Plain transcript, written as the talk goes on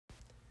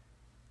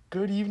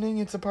Good evening,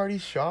 It's a Party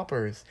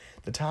shoppers.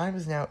 The time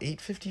is now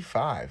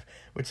 8:55,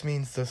 which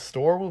means the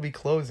store will be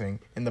closing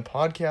and the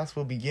podcast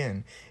will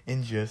begin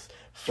in just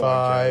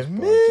 5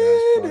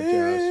 minutes.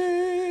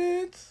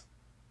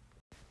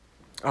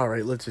 All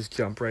right, let's just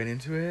jump right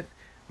into it.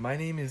 My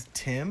name is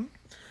Tim.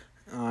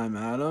 I'm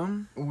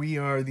Adam. We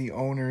are the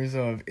owners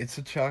of It's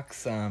a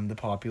Chucks, the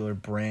popular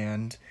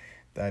brand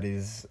that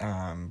is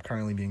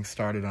currently being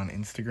started on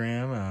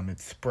Instagram. It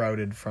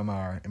sprouted from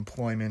our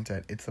employment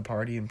at It's a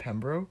Party in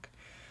Pembroke.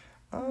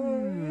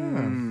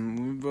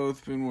 We've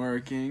both been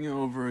working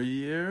over a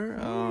year.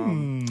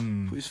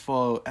 Please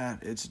follow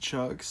at It's a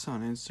Chucks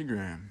on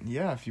Instagram.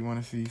 Yeah, if you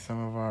want to see some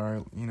of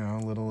our,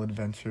 little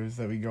adventures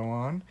that we go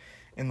on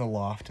in the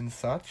loft and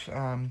such.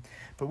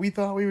 But we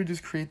thought we would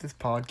just create this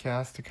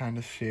podcast to kind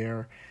of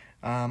share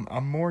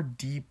a more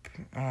deep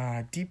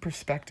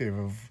perspective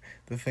of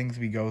the things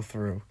we go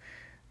through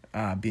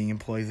being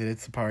employees at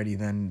It's a Party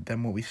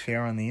than what we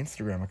share on the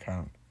Instagram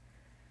account.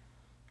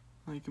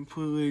 I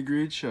completely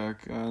agree,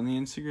 Chuck. On the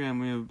Instagram,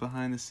 we have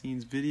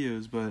behind-the-scenes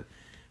videos, but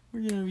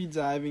we're going to be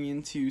diving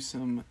into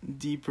some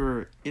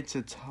deeper It's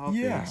a topics.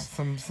 Yeah,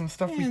 some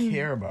stuff we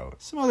care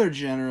about. Some other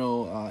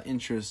general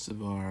interests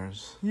of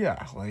ours.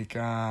 Yeah, like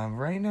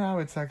right now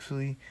it's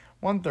actually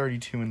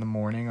 1:32 in the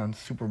morning on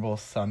Super Bowl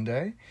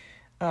Sunday.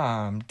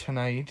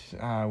 Tonight,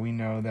 we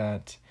know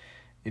that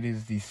it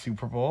is the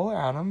Super Bowl.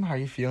 Adam, how are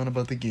you feeling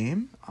about the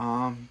game?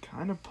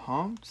 Kind of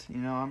pumped.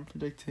 I'm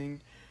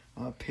predicting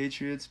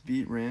Patriots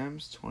beat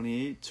Rams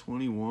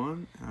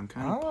 28-21. I'm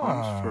kind of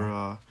pumped for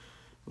a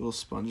little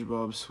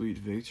SpongeBob sweet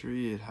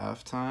victory at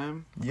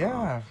halftime.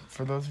 Yeah,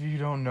 for those of you who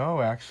don't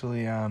know,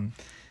 actually,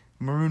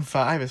 Maroon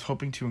 5 is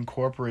hoping to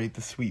incorporate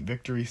the Sweet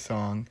Victory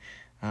song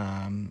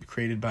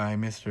created by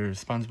Mr.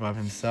 SpongeBob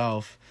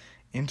himself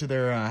into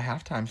their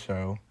halftime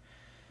show.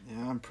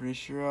 Yeah, I'm pretty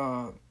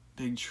sure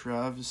Big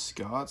Travis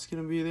Scott's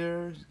going to be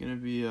there. He's going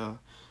to be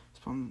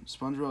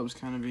SpongeBob's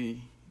kind of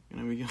going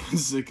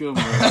sick of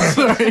him.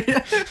 Sorry.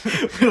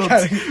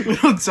 a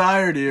little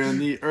tired here in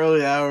the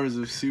early hours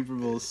of Super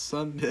Bowl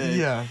Sunday.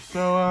 Yeah,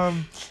 so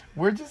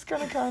we're just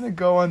going to kind of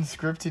go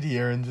unscripted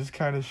here and just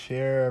kind of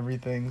share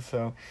everything.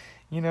 So,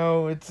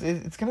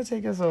 it's going to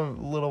take us a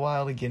little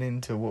while to get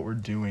into what we're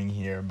doing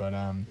here. But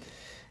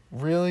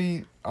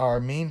really, our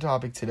main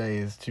topic today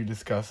is to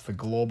discuss the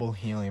global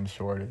helium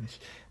shortage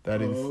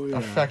that is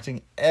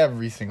affecting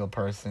every single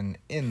person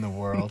in the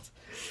world.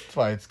 That's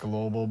why it's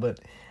global, but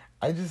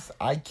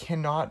I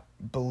cannot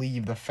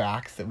believe the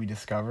facts that we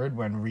discovered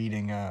when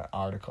reading an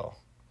article.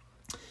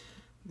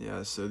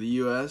 Yeah, so the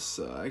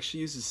U.S. Actually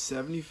uses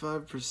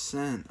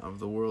 75% of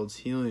the world's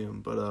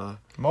helium, but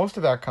most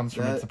of that comes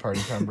from It's a Party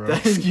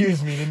Pembroke.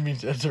 Excuse me, didn't mean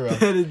to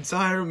interrupt. That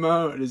entire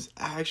amount is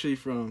actually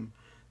from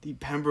the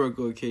Pembroke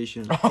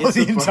location. Oh,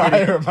 the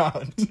entire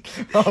amount.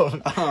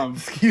 Oh,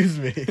 excuse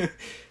me.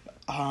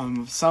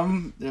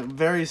 Some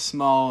very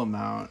small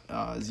amount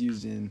is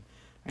used in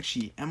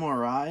actually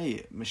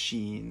MRI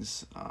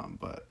machines,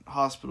 but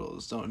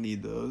hospitals don't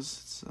need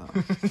those.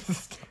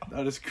 It's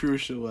not as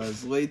crucial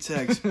as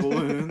latex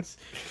balloons.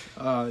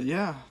 So,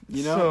 yeah.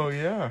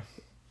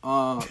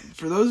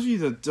 For those of you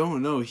that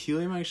don't know,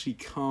 helium actually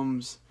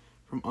comes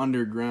from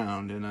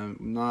underground, and I'm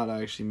not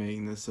actually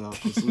making this up.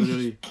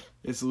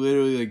 It's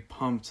literally like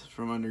pumped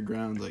from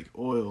underground like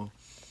oil,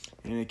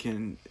 and it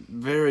can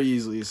very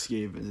easily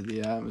escape into the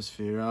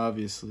atmosphere,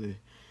 obviously,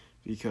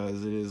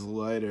 because it is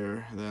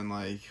lighter than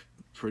like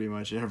pretty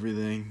much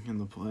everything in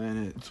the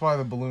planet. That's why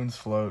the balloons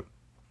float.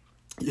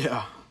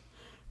 Yeah.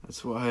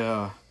 That's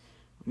why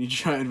when you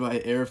try and buy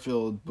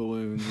air-filled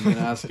balloons and then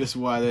ask us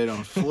why they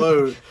don't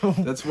float,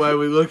 that's why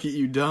we look at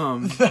you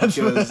dumb.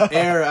 Because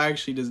air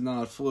actually does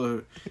not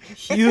float.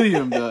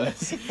 Helium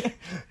does.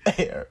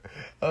 Air.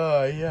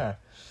 Yeah.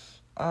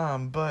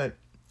 But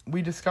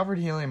we discovered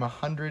helium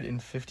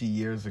 150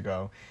 years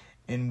ago,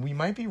 and we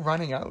might be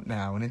running out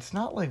now. And it's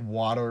not like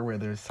water where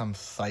there's some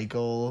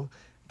cycle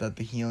that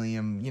the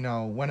helium,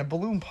 when a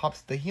balloon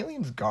pops, the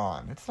helium's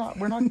gone.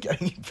 We're not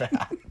getting it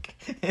back.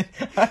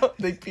 I don't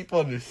think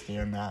people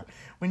understand that.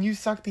 When you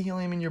suck the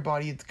helium in your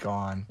body, it's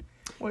gone.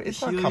 Well,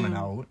 it's not coming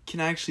out. Can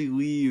actually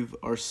leave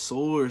our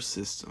solar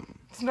system.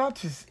 It's not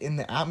just in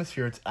the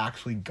atmosphere, it's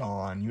actually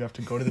gone. You have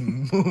to go to the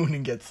moon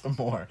and get some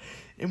more.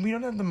 And we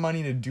don't have the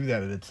money to do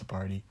that at It's a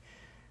Party.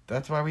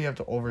 That's why we have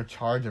to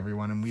overcharge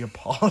everyone, and we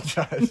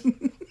apologize.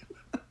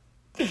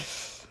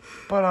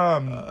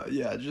 But,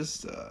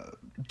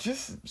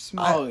 just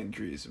small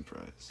increase in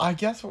price. I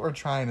guess what we're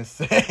trying to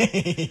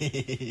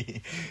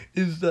say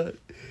is that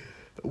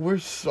we're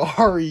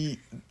sorry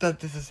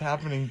that this is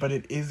happening, but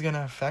it is going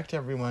to affect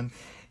everyone.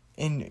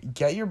 And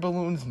get your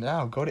balloons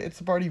now. Go to It's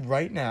a Party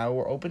right now.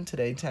 We're open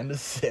today, 10 to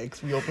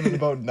 6. We open in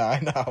about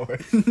 9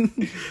 hours.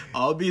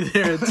 I'll be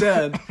there at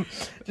 10.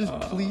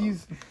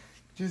 Please,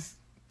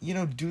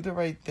 do the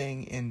right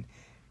thing and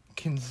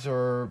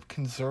conserve.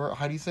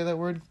 How do you say that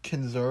word?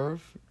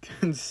 Conserve.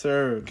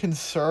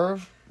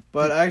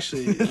 But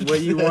actually,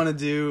 what you want to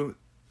do,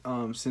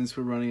 since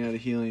we're running out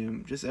of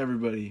helium, just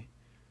everybody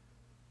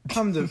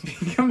come to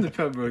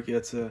Pembroke.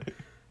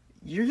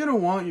 you're gonna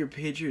want your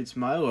Patriots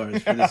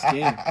Mylars for this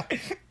game.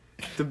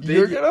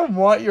 You're gonna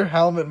want your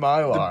helmet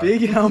Mylar. The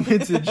big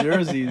helmets and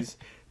jerseys,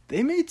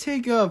 they may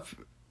take up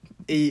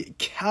a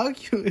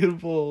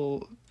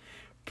calculable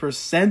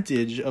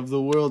percentage of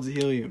the world's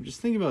helium. Just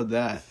think about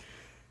that.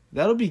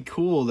 That'll be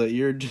cool that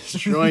you're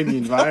destroying the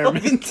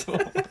environment.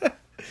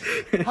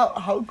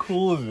 How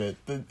cool is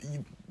it that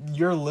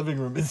your living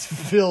room is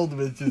filled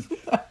with just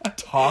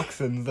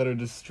toxins that are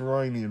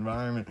destroying the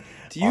environment?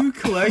 Do you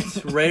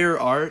collect rare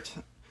art?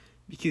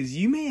 Because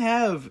you may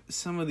have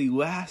some of the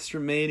last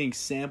remaining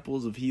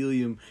samples of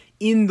helium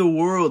in the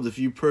world if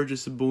you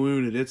purchase a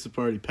balloon at It's a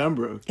Party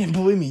Pembroke. And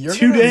believe me, you're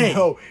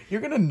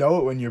gonna know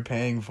it when you're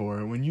paying for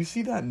it. When you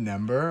see that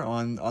number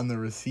on the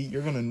receipt,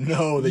 you're gonna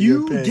know that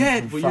you're paying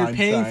get for what you're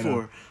paying China.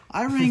 for.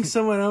 I rang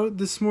someone out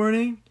this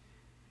morning,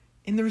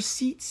 and the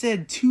receipt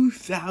said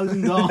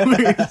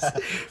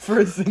 $2,000 for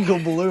a single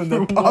balloon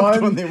for that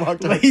popped one when they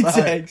walked outside.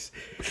 latex,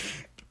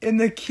 and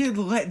the kid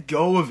let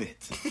go of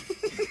it.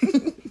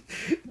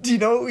 Do you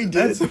know what we did?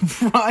 That's a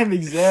prime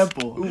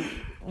example.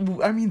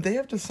 I mean, they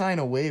have to sign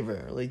a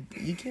waiver. Like,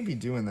 you can't be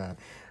doing that.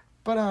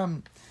 But I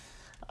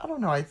don't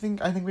know. I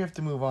think we have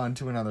to move on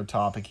to another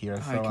topic here.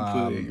 So I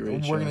completely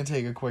agree. we're gonna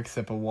take a quick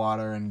sip of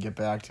water and get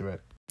back to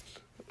it.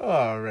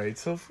 All right.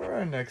 So for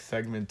our next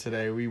segment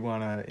today, we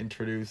want to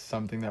introduce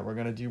something that we're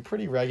gonna do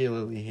pretty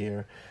regularly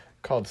here,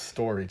 called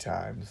story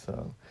time.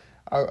 So.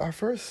 Our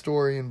first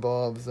story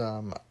involves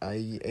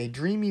a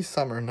dreamy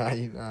summer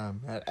night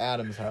at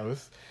Adam's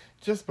house.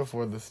 Just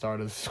before the start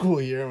of the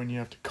school year when you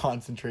have to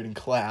concentrate in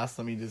class.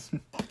 Let me just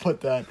put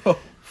that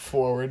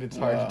forward. It's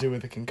hard to do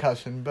with a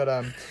concussion.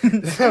 But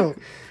so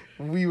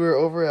we were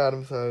over at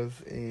Adam's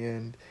house,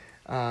 and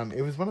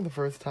it was one of the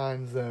first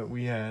times that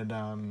we had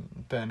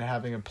been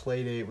having a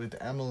play date with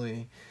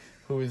Emily,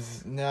 who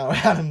is now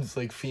Adam's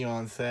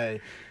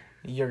fiance.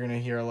 You're going to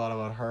hear a lot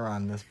about her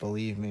on this,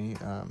 believe me,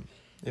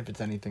 if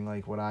it's anything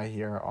like what I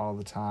hear all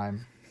the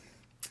time.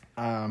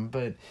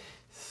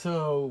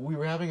 So we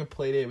were having a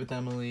play date with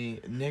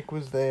Emily. Nick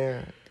was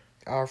there.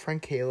 Our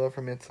friend Kayla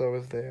from ITSO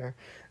was there.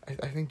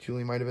 I think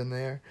Julie might have been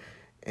there.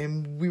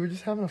 And we were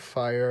just having a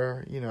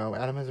fire. You know,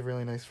 Adam has a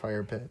really nice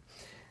fire pit.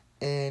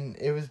 And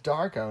it was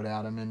dark out,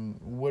 Adam.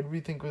 And what do we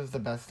think was the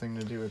best thing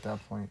to do at that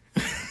point?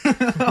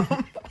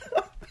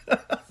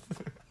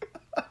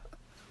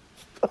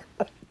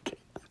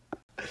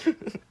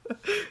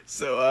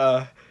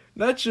 So,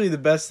 naturally, the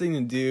best thing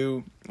to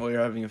do while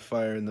you're having a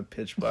fire in the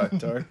pitch black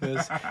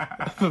darkness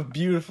of a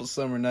beautiful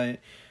summer night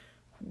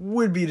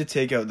would be to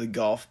take out the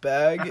golf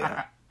bag.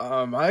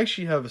 I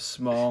actually have a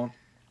small...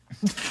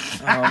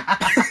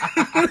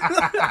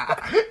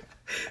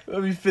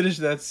 let me finish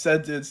that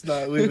sentence,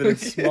 not leave it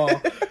small.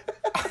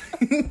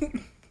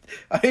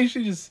 I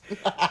actually just...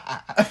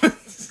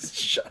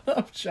 Shut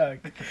up, Chuck.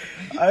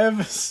 I have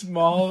a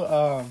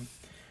small...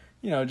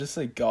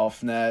 just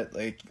golf net,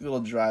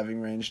 little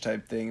driving range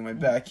type thing in my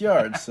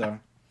backyard. So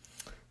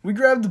we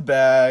grabbed the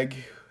bag,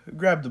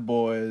 grabbed the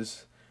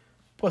boys,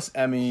 plus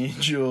Emmy,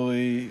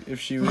 Julie, if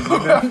she was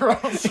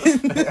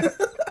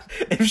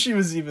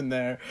even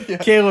there. Yeah.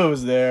 Kayla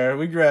was there.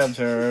 We grabbed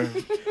her.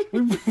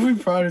 we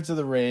brought her to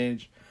the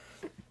range.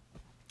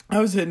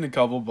 I was hitting a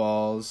couple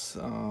balls.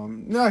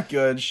 Not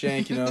good,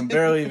 shanking them,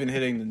 barely even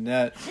hitting the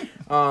net.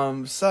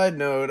 Side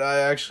note, I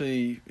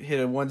actually hit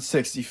a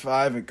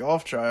 165 at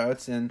golf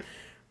tryouts and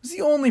was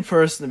the only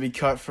person to be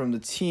cut from the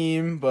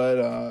team, but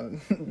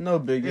no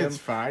big deal. It's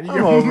fine.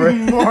 I'm over it.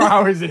 More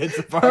hours than it's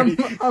a party.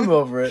 I'm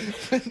over it.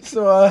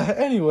 So,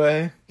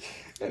 anyway,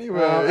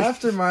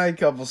 after my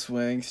couple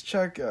swings,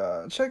 Chuck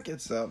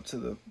gets up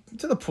to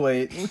the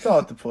plate. We call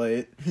it the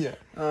plate. Yeah.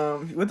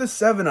 With a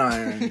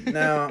 7-iron.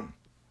 Now,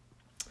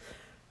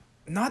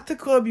 not the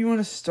club you want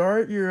to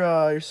start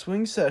your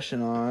swing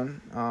session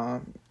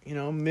on.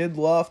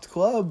 Mid-loft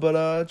club,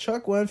 but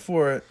Chuck went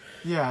for it.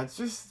 Yeah, it's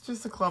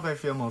just the club I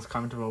feel most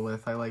comfortable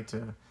with. I like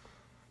to,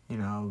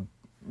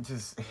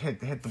 just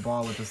hit the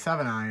ball with a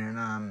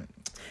 7-iron.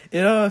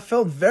 It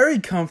felt very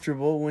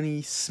comfortable when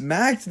he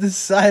smacked the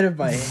side of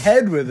my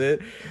head with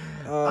it.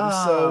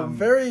 So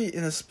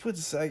in a split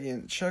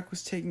second, Chuck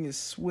was taking his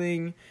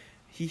swing.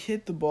 He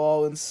hit the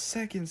ball, and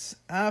seconds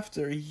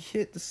after, he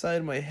hit the side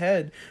of my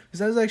head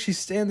because I was actually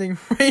standing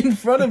right in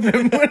front of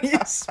him when he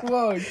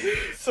swung.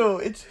 So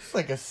it's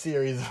just a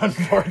series of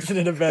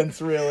unfortunate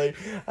events, really.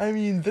 I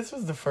mean, this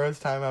was the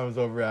first time I was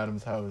over at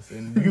Adam's house,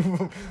 and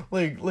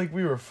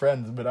we were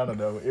friends, but I don't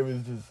know. It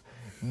was just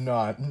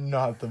not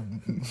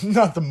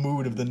the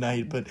mood of the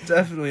night, but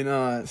definitely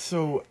not.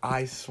 So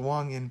I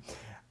swung, and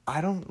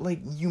I don't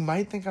you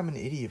might think I'm an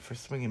idiot for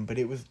swinging, but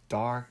it was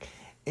dark,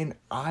 and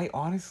I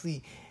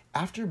honestly.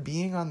 After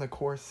being on the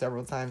course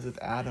several times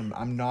with Adam,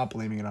 I'm not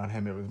blaming it on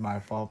him. It was my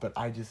fault, but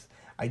I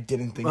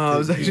didn't think... Oh, it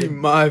was actually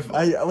my fault.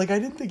 I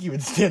didn't think he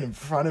would stand in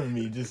front of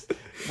me just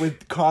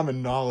with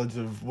common knowledge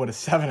of what a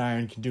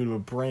 7-iron can do to a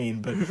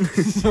brain. But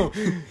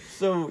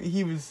so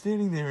he was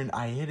standing there, and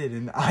I hit it,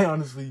 and I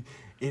honestly...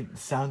 It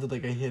sounded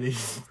like I hit a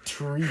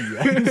tree.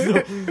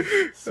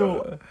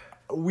 So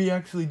we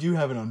actually do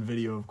have it on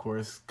video, of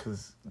course,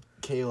 because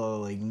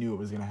Kayla like knew it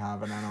was gonna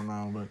happen. I don't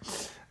know,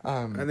 but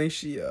I think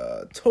she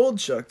told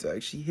Chuck to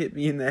actually hit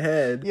me in the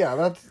head.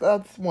 yeah,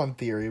 that's one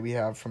theory we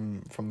have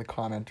from the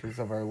commenters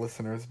of our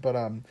listeners. But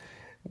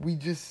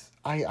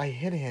I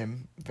hit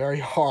him very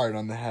hard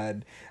on the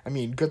head. I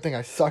mean, good thing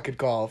I suck at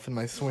golf and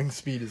my swing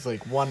speed is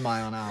like 1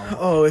 mile an hour.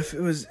 Oh, if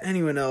it was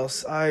anyone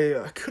else,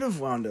 I could have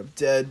wound up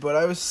dead. But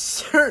I was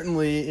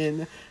certainly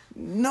in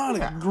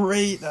not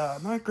great condition.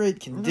 Not a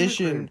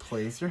great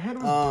place. Your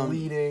head was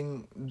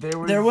bleeding.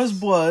 There was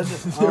blood.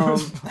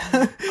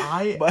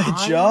 My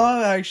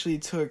jaw actually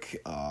took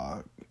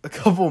a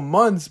couple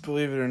months,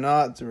 believe it or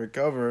not, to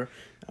recover.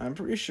 I'm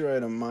pretty sure I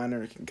had a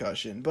minor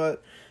concussion,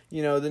 but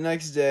the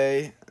next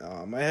day,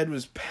 my head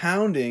was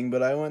pounding,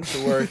 but I went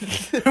to work.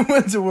 I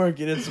went to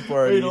work at It's a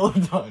Party. Wait,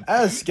 hold on.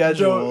 As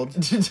scheduled.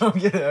 Don't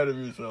get out of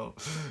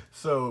yourself.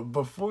 So,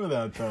 before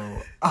that,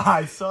 though,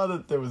 I saw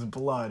that there was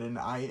blood, and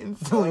I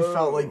instantly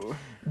felt like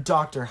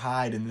Dr.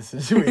 Hyde in this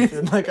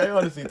situation. Like, I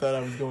honestly thought I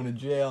was going to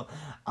jail.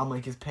 I'm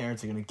like, his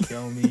parents are going to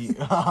kill me.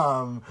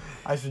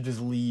 I should just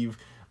leave.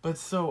 But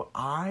so,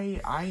 I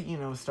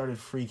started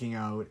freaking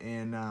out,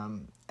 and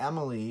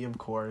Emily, of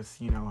course,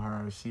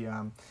 her, she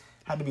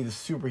had to be the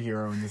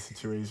superhero in this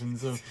situation,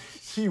 so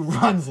she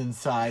runs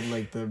inside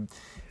like the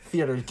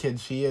theater kid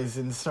she is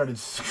and started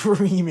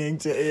screaming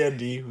to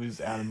Andy, who's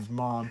Adam's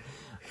mom.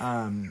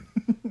 So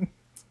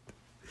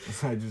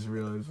I just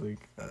realized like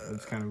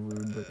that's kind of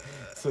rude, but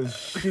so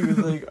she was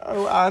like,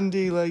 "Oh,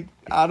 Andy, like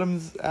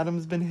Adam's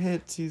been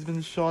hit, he's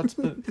been shot,"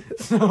 but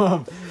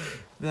so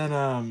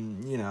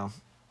then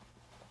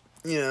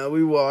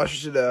we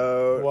washed it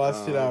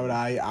out.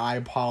 I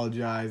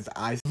apologized.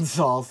 I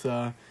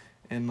salsa.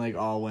 And, like,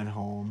 all went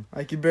home.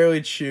 I could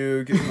barely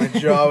chew because my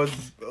jaw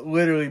was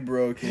literally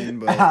broken.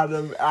 But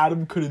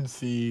Adam couldn't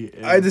see.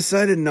 I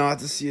decided not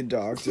to see a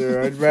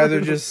doctor. I'd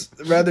rather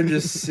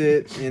just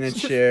sit in a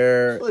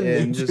chair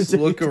and just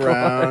look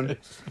around.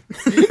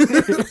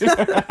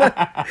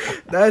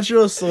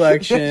 Natural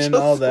selection,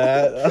 all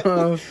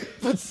that.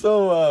 But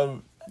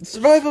so,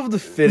 survival of the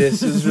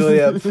fittest is really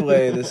at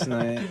play this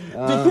night.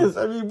 Because,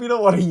 we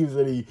don't want to use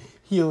any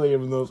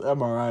helium in those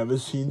MRI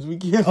machines. We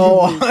can't.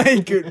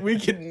 We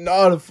could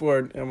not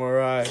afford an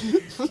MRI.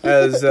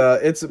 As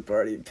It's a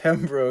Party,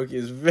 Pembroke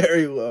is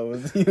very low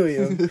with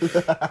helium.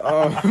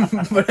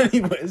 But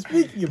anyway,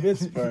 speaking of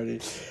It's a Party,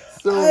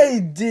 so, I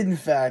did in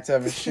fact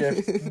have a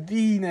shift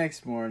the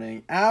next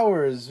morning,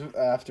 hours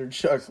after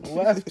Chuck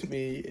left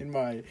me in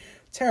my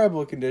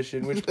terrible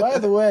condition. Which, by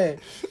the way,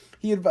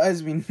 he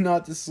advised me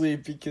not to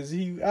sleep because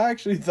he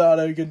actually thought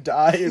I could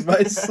die in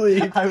my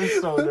sleep. I was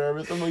so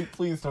nervous. I'm like,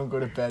 please don't go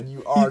to bed.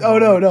 You are.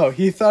 No.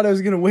 He thought I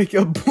was going to wake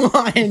up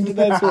blind.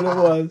 That's what it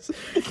was.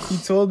 He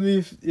told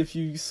me if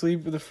you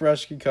sleep with a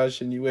fresh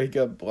concussion, you wake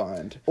up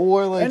blind.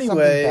 Or like something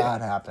bad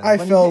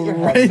happens. Don't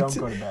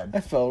go to bed. I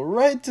fell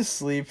right to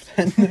sleep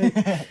that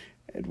night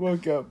and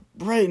woke up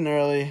bright and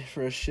early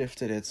for a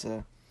shift at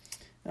ITSA.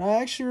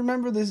 I actually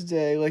remember this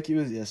day like it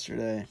was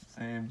yesterday.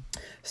 Same.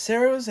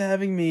 Sarah was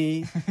having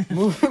me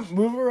move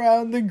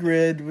around the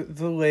grid with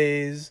the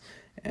lays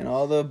and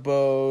all the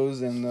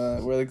bows and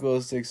where the glow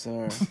sticks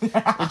are.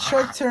 The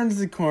truck turns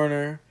the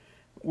corner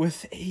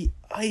with a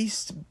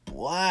iced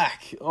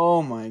black.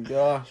 Oh my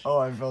gosh. Oh,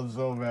 I felt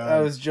so bad. That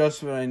was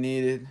just what I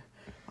needed.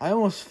 I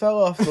almost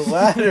fell off the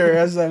ladder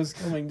as I was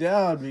coming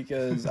down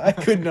because I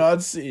could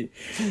not see.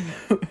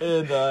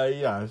 And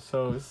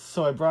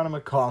so I brought him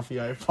a coffee.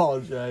 I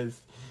apologized.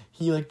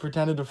 He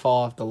pretended to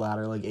fall off the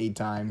ladder 8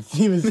 times.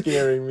 He was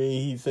scaring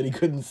me. He said he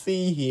couldn't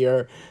see,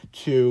 hear,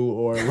 chew,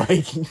 or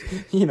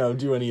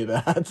do any of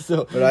that.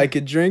 So, but I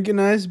could drink a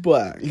nice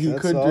black. He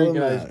could drink a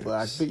nice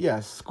black. But yeah,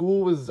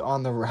 school was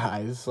on the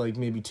rise,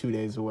 maybe 2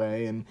 days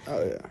away, and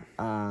I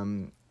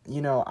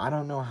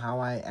don't know how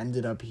I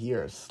ended up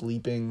here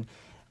sleeping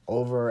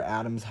over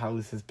Adam's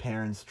house. His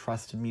parents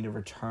trusted me to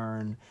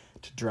return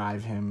to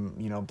drive him,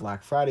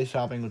 Black Friday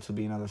shopping, which will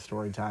be another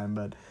story time.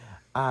 But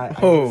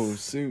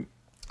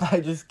I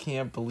just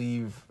can't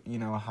believe,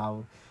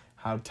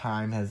 how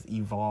time has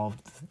evolved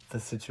the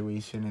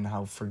situation and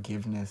how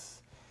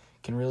forgiveness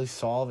can really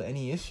solve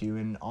any issue.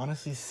 And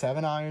honestly,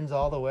 7 irons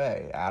all the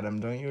way. Adam,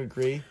 don't you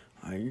agree?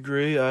 I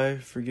agree. I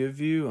forgive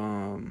you.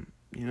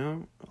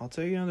 I'll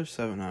take another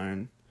 7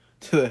 iron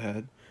to the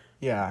head.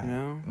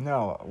 Yeah.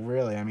 No,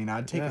 really.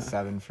 I'd take a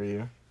 7 for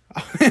you.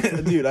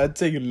 Dude, I'd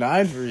take a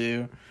 9 for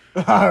you.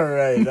 All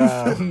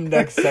right.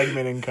 Next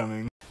segment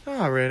incoming.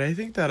 All right, I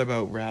think that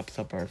about wraps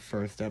up our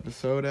first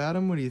episode.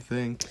 Adam, what do you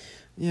think?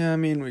 Yeah,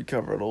 we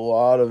covered a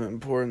lot of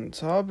important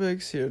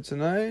topics here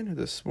tonight,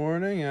 this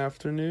morning,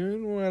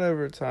 afternoon,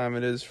 whatever time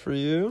it is for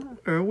you.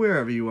 Or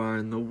wherever you are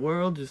in the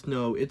world, just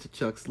know It's a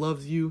Chucks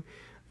loves you.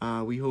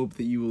 We hope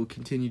that you will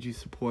continue to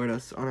support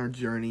us on our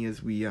journey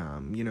as we,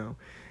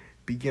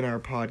 begin our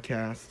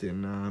podcast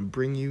and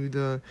bring you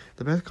the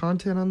best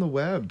content on the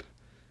web.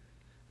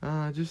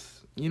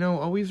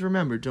 Always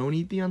remember, don't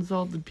eat the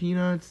unsalted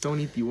peanuts, don't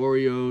eat the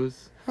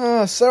Oreos.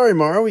 Sorry,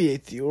 Mara, we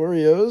ate the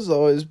Oreos.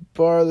 Always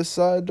bar the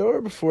side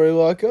door before you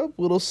lock up.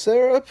 Little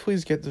Sarah,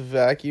 please get the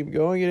vacuum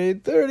going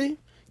at 8:30.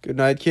 Good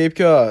night, Cape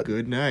Cod.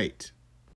 Good night.